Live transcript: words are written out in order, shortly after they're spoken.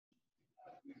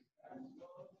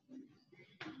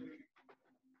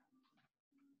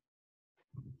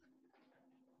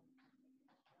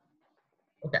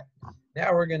Okay,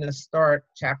 now we're going to start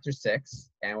chapter 6,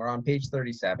 and we're on page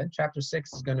 37. Chapter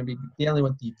 6 is going to be dealing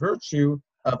with the virtue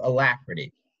of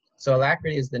alacrity. So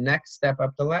alacrity is the next step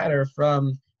up the ladder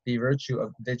from the virtue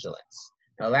of vigilance.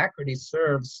 Now, alacrity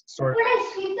serves sort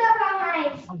of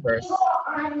converse,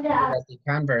 as the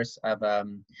converse of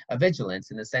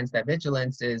vigilance, in the sense that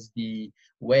vigilance is the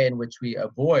way in which we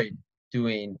avoid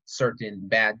doing certain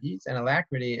bad deeds, and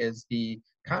alacrity is the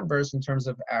converse in terms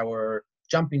of our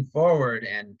jumping forward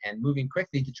and moving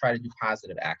quickly to try to do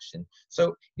positive action.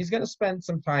 So he's going to spend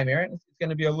some time here, and it's going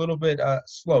to be a little bit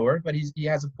slower, but he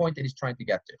has a point that he's trying to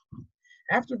get to.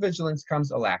 After vigilance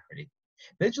comes alacrity.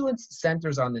 Vigilance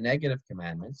centers on the negative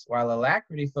commandments, while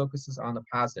alacrity focuses on the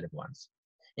positive ones.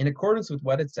 In accordance with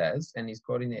what it says, and he's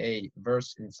quoting a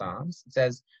verse in Psalms, it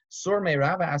says, Sur me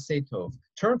rava aseh tov,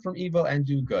 turn from evil and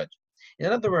do good. In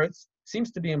other words,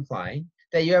 seems to be implying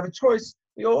that you have a choice.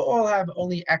 We all have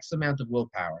only X amount of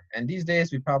willpower. And these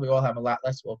days, we probably all have a lot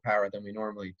less willpower than we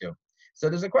normally do. So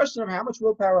there's a question of how much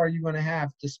willpower are you going to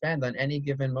have to spend on any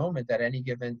given moment at any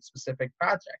given specific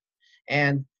project.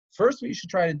 And first, what you should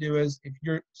try to do is, if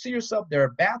you see yourself, there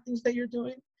are bad things that you're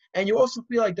doing, and you also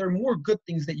feel like there are more good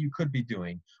things that you could be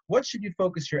doing, what should you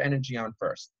focus your energy on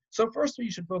first? So first, what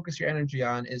you should focus your energy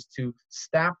on is to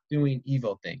stop doing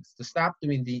evil things, to stop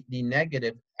doing the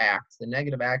negative acts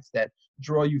that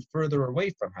draw you further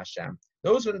away from Hashem.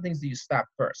 Those are the things that you stop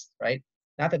first, right?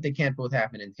 Not that they can't both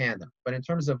happen in tandem, but in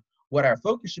terms of what our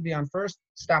focus should be on first,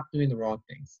 stop doing the wrong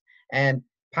things. And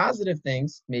positive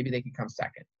things, maybe they can come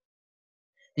second.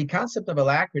 The concept of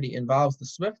alacrity involves the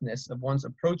swiftness of one's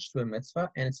approach to a mitzvah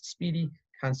and its speedy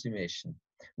consummation.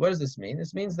 What does this mean?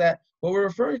 This means that what we're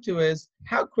referring to is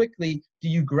how quickly do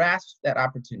you grasp that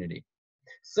opportunity?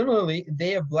 Similarly,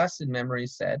 Day of Blessed Memory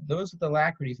said, those with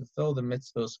alacrity fulfill the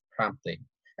mitzvahs promptly.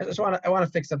 I want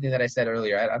to fix something that I said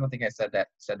earlier. I don't think I said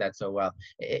that so well.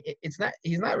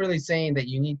 He's not really saying that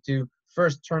you need to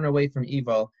first turn away from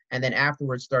evil and then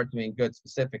afterwards start doing good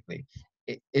specifically.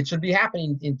 It should be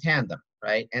happening in tandem,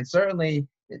 right? And certainly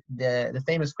the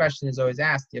famous question is always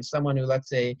asked, if someone who, let's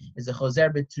say, is a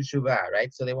choser b'teshuvah,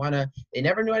 right? So they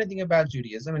never knew anything about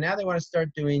Judaism, and now they want to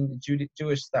start doing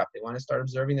Jewish stuff. They want to start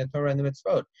observing the Torah and the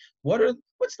mitzvot.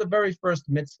 What's the very first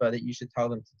mitzvah that you should tell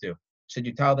them to do? Should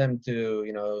you tell them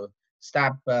to,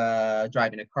 stop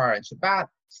driving a car on Shabbat,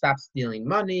 stop stealing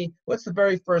money? What's the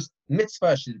very first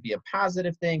mitzvah? Should it be a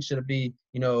positive thing? Should it be,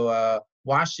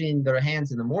 washing their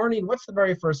hands in the morning? What's the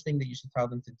very first thing that you should tell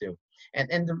them to do?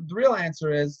 And the real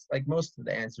answer is, like most of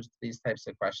the answers to these types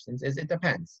of questions, is it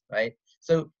depends, right?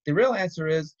 So the real answer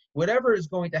is whatever is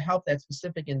going to help that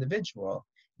specific individual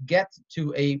get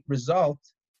to a result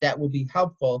that will be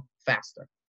helpful faster,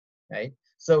 right?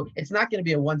 So it's not going to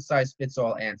be a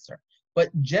one-size-fits-all answer. But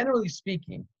generally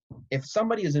speaking, if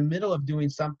somebody is in the middle of doing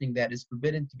something that is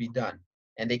forbidden to be done,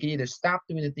 and they can either stop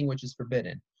doing the thing which is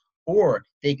forbidden, or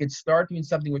they could start doing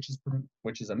something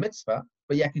which is a mitzvah,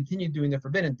 but yet continue doing the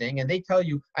forbidden thing, and they tell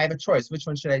you, I have a choice, which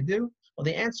one should I do? Well,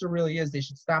 the answer really is they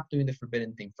should stop doing the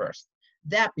forbidden thing first.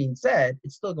 That being said,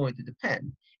 it's still going to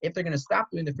depend. If they're going to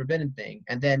stop doing the forbidden thing,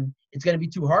 and then it's going to be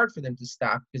too hard for them to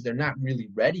stop because they're not really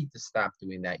ready to stop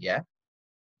doing that yet,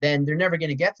 then they're never going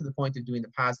to get to the point of doing the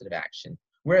positive action.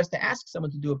 Whereas to ask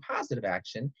someone to do a positive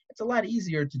action, it's a lot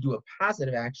easier to do a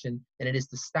positive action than it is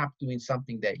to stop doing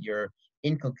something that you're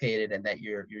inculcated and that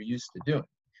you're used to doing.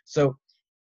 So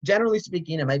generally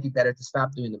speaking, it might be better to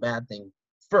stop doing the bad thing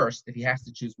first if he has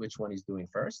to choose which one he's doing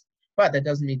first. But that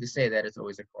doesn't mean to say that it's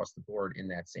always across the board in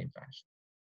that same fashion.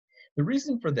 The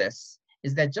reason for this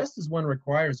is that just as one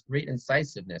requires great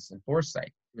incisiveness and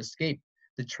foresight to escape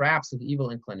the traps of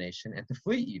evil inclination and to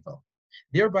flee evil,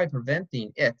 thereby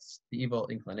preventing the evil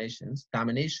inclinations,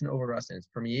 domination over us and its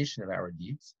permeation of our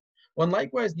deeds, one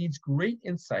likewise needs great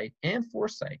insight and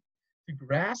foresight to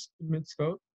grasp the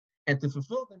mitzvot and to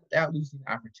fulfill them without losing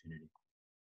opportunity.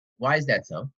 Why is that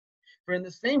so? For in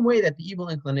the same way that the evil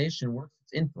inclination works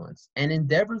its influence and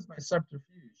endeavors by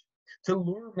subterfuge to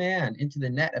lure man into the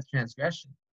net of transgression,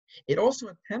 it also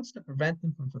attempts to prevent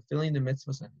him from fulfilling the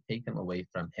mitzvahs and to take them away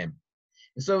from him.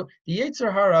 And so the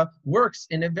Yetzer Hara works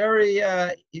in a very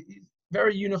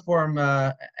uniform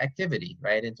activity,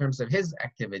 right? In terms of his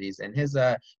activities and his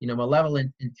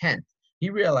malevolent intent.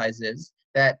 He realizes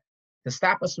that to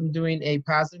stop us from doing a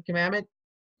positive commandment,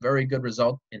 very good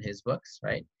result in his books,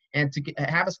 right? And to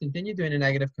have us continue doing a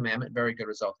negative commandment, very good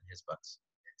result in his books.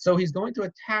 So he's going to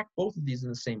attack both of these in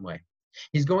the same way.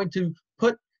 He's going to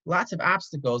put lots of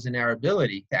obstacles in our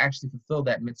ability to actually fulfill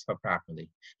that mitzvah properly.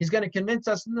 He's going to convince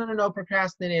us, no,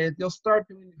 procrastinate it. You'll start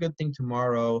doing the good thing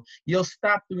tomorrow. You'll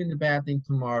stop doing the bad thing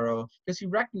tomorrow, because he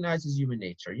recognizes human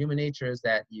nature. Human nature is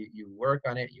that you work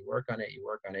on it, you work on it, you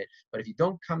work on it. But if you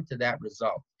don't come to that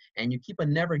result and you keep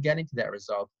on never getting to that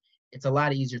result, it's a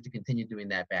lot easier to continue doing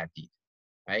that bad deed.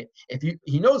 Right?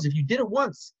 He knows if you did it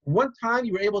once, one time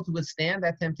you were able to withstand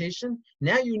that temptation,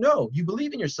 now you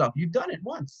believe in yourself, you've done it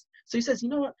once. So he says, you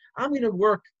know what, I'm going to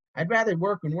work. I'd rather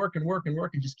work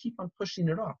and just keep on pushing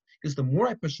it off. Because the more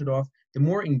I push it off, the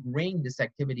more ingrained this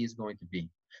activity is going to be.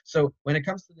 So when it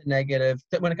comes to the negative,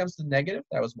 that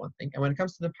was one thing. And when it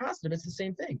comes to the positive, it's the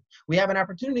same thing. We have an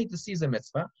opportunity to seize a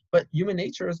mitzvah, but human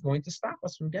nature is going to stop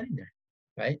us from getting there,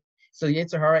 right? So the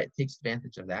Yetzer Hara takes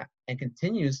advantage of that and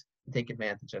continues to take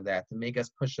advantage of that to make us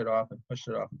push it off and push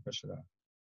it off and push it off.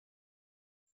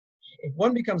 If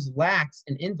one becomes lax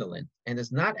and indolent and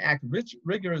does not act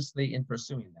rigorously in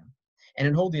pursuing them and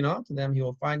in holding on to them, he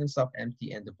will find himself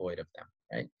empty and devoid of them,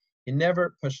 right? You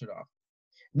never push it off.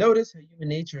 Notice how human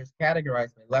nature is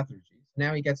categorized by lethargy.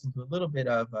 Now he gets into a little bit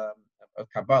of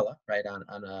Kabbalah, right, on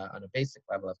a basic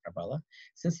level of Kabbalah.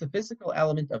 Since the physical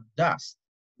element of dust,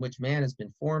 which man has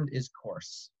been formed, is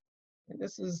coarse. And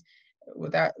this is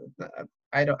without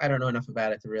I don't know enough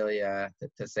about it to really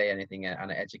to say anything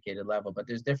on an educated level, but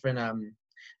there's different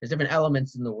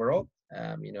elements in the world,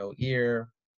 air,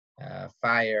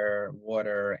 fire,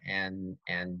 water, and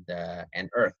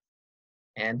earth,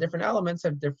 and different elements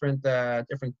have different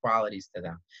qualities to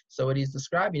them. So what he's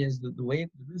describing is the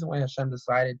reason why Hashem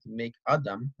decided to make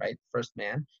Adam, right, first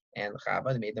man, and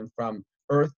Chava, they made them from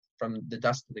earth, from the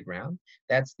dust to the ground.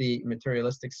 That's the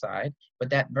materialistic side. But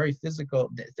that very physical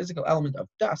element of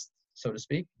dust, so to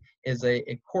speak, is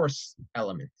a coarse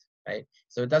element, right?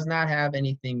 So it does not have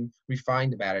anything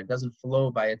refined about it. It doesn't flow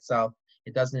by itself.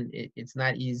 It's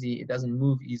not easy. It doesn't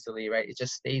move easily, right? It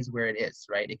just stays where it is,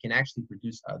 right? It can actually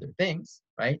produce other things,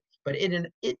 right? But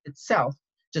it itself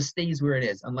just stays where it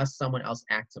is unless someone else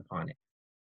acts upon it,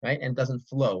 right? And doesn't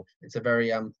flow. It's a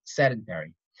very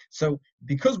sedentary. So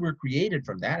because we're created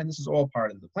from that, and this is all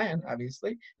part of the plan,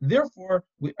 obviously, therefore,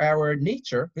 our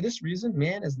nature, for this reason,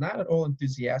 man is not at all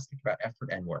enthusiastic about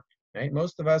effort and work, right?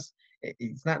 Most of us,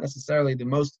 it's not necessarily the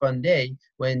most fun day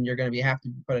when you're going to have to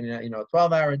put in a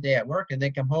 12-hour day at work and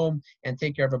then come home and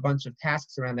take care of a bunch of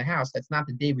tasks around the house. That's not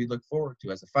the day we look forward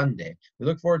to as a fun day. We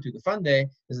look forward to the fun day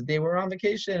as a day we're on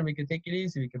vacation and we can take it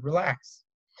easy, we can relax.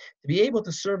 To be able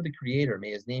to serve the Creator,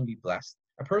 may his name be blessed,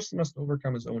 a person must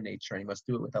overcome his own nature, and he must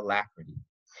do it with alacrity.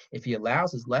 If he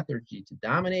allows his lethargy to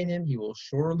dominate him, he will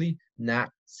surely not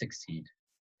succeed.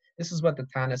 This is what the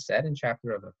Tana said in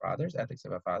chapter of the Fathers, Ethics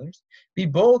of our Fathers. Be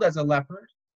bold as a leopard,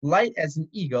 light as an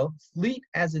eagle, fleet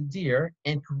as a deer,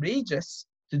 and courageous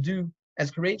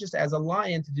as a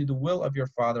lion to do the will of your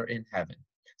Father in heaven.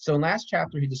 So in last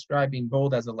chapter, he described being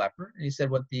bold as a leopard, and he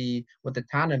said what the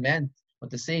Tana meant,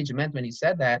 what the sage meant when he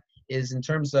said that, is in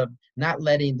terms of not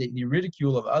letting the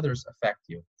ridicule of others affect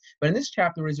you. But in this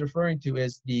chapter, what he's referring to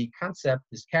is the concept,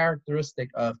 this characteristic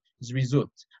of zrizut,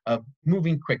 of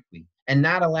moving quickly, and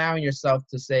not allowing yourself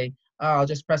to say, oh, I'll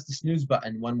just press the snooze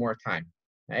button one more time,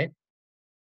 right?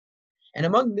 And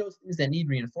among those things that need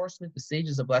reinforcement, the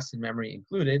sages of blessed memory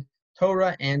included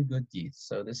Torah and good deeds.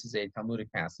 So this is a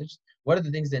Talmudic passage. What are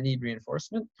the things that need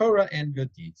reinforcement? Torah and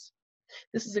good deeds.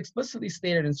 This is explicitly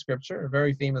stated in Scripture, a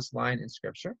very famous line in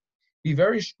Scripture. Be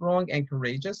very strong and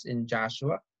courageous in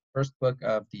Joshua, first book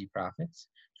of the prophets,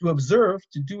 to observe,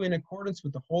 to do in accordance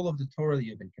with the whole of the Torah that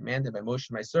you have been commanded by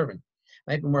Moshe, my servant.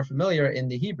 Might be more familiar in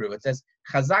the Hebrew. It says,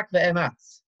 chazak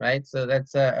ve'ematz, right? So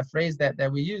that's a phrase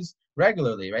that we use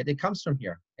regularly, right? It comes from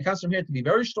here. It comes from here to be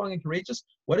very strong and courageous.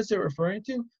 What is it referring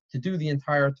to? To do the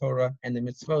entire Torah and the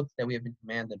mitzvot that we have been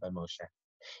commanded by Moshe.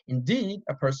 Indeed,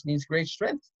 a person needs great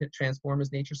strength to transform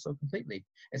his nature so completely.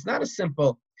 It's not a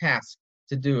simple task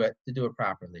to do it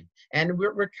properly. And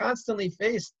we're constantly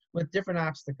faced with different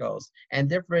obstacles and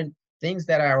different things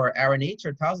that our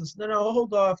nature tells us, no,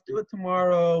 hold off, do it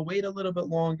tomorrow, wait a little bit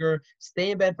longer,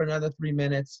 stay in bed for another 3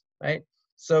 minutes, right?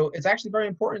 So it's actually very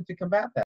important to combat that.